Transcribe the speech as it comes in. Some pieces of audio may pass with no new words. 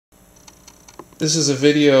This is a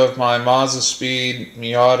video of my Mazdaspeed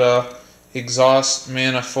Miata exhaust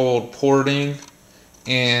manifold porting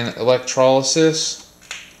and electrolysis.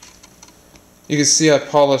 You can see I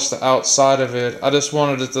polished the outside of it. I just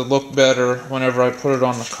wanted it to look better whenever I put it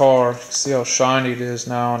on the car. You can see how shiny it is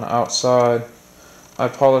now on the outside. I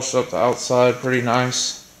polished up the outside pretty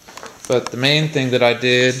nice. But the main thing that I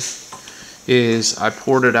did is I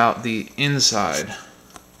ported out the inside.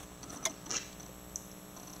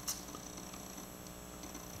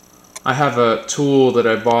 I have a tool that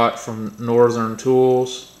I bought from Northern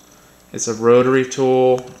Tools. It's a rotary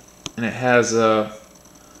tool and it has a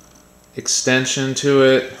extension to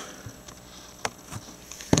it.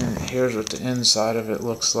 And here's what the inside of it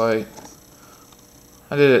looks like.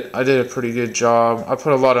 I did a pretty good job. I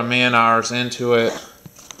put a lot of man hours into it.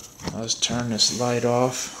 Let's turn this light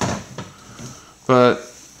off. But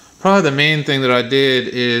probably the main thing that I did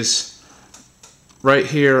is right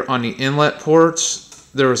here on the inlet ports,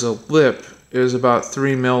 there was a lip. It was about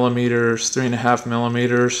 3 millimeters, 3.5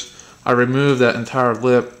 millimeters. I removed that entire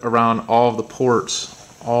lip around all of the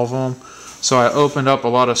ports, all of them. So I opened up a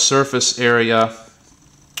lot of surface area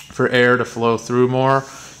for air to flow through more.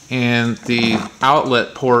 And the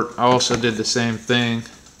outlet port, I also did the same thing.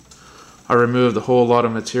 I removed a whole lot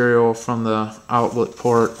of material from the outlet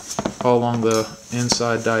port all along the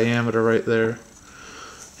inside diameter right there.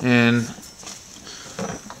 And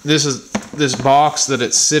this box that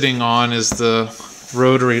it's sitting on is the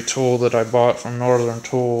rotary tool that I bought from Northern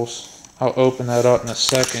Tools. I'll open that up in a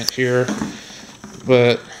second here,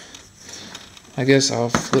 but I guess I'll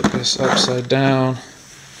flip this upside down.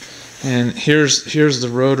 And here's the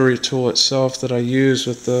rotary tool itself that I use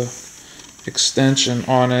with the extension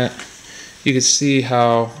on it. You can see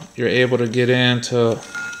how you're able to get into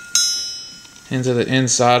the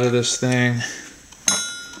inside of this thing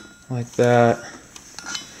like that.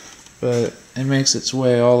 But it makes its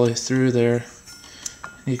way all the way through there.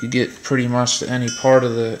 You could get pretty much to any part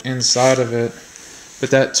of the inside of it. But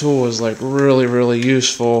that tool is like really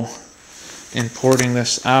useful in porting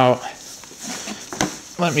this out.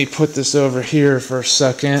 Let me put this over here for a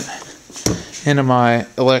second into my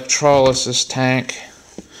electrolysis tank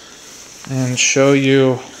and show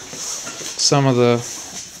you some of the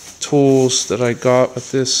tools that I got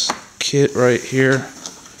with this kit right here.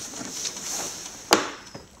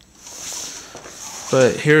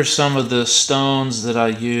 But here's some of the stones that I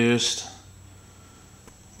used.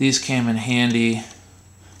 These came in handy.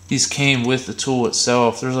 These came with the tool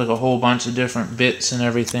itself. There's like a whole bunch of different bits and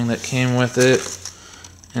everything that came with it.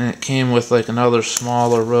 And it came with like another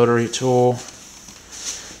smaller rotary tool.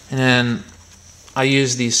 And then I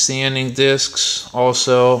used these sanding discs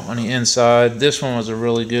also on the inside. This one was a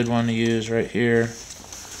really good one to use right here.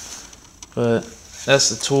 But that's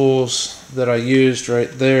the tools that I used right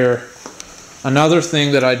there. Another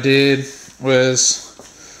thing that I did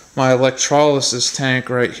was my electrolysis tank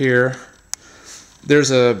right here.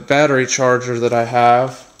 There's a battery charger that I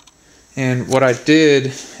have, and what I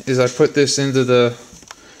did is I put this into the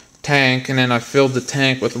tank and then I filled the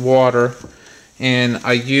tank with water, and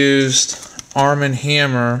I used Arm &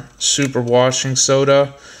 Hammer super washing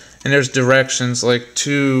soda, and there's directions like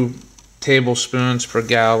 2 tablespoons per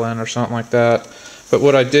gallon or something like that. But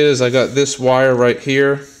what I did is I got this wire right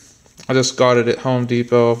here. I just got it at Home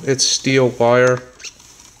Depot. It's steel wire.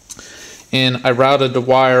 And I routed the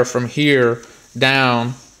wire from here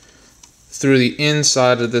down through the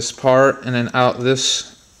inside of this part and then out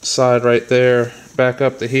this side right there, back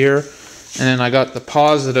up to here. And then I got the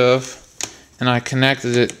positive and I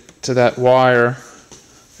connected it to that wire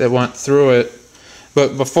that went through it.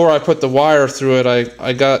 But before I put the wire through it,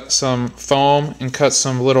 I got some foam and cut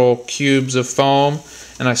some little cubes of foam,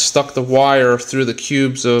 and I stuck the wire through the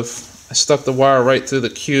cubes of I stuck the wire right through the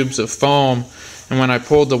cubes of foam, and when I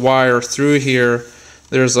pulled the wire through here,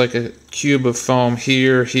 there's like a cube of foam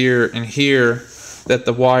here, here, and here that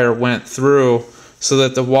the wire went through so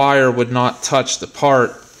that the wire would not touch the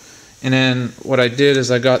part. And then what I did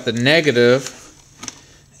is I got the negative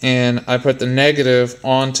and I put the negative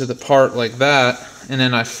onto the part like that, and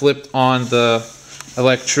then I flipped on the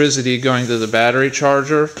electricity going to the battery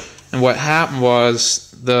charger. And what happened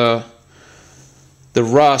was the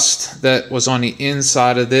rust that was on the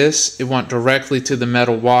inside of this, it went directly to the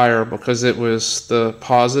metal wire because it was the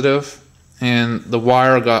positive, and the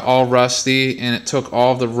wire got all rusty and it took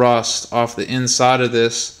all the rust off the inside of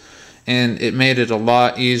this, and it made it a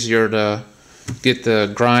lot easier to get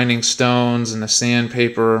the grinding stones and the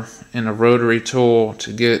sandpaper and a rotary tool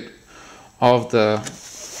to get all of the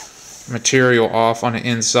material off on the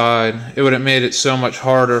inside. It would have made it so much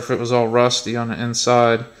harder if it was all rusty on the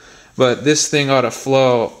inside. But this thing ought to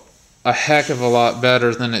flow a heck of a lot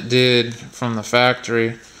better than it did from the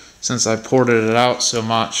factory since I ported it out so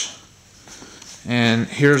much. And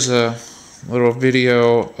here's a little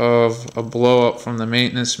video of a blow up from the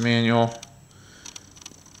maintenance manual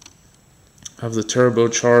of the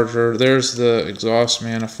turbocharger. There's the exhaust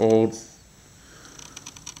manifold.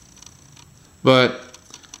 But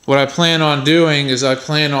what I plan on doing is I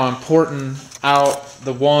plan on porting out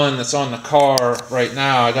the one that's on the car right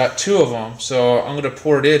now. I got two of them, so I'm going to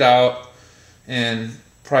port it out and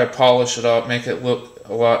probably polish it up, make it look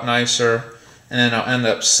a lot nicer, and then I'll end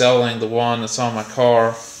up selling the one that's on my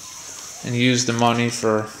car and use the money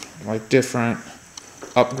for like different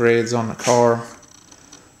upgrades on the car.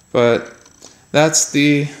 But that's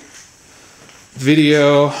the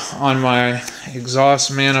video on my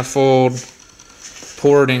exhaust manifold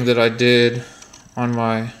porting that I did on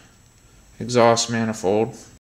my exhaust manifold.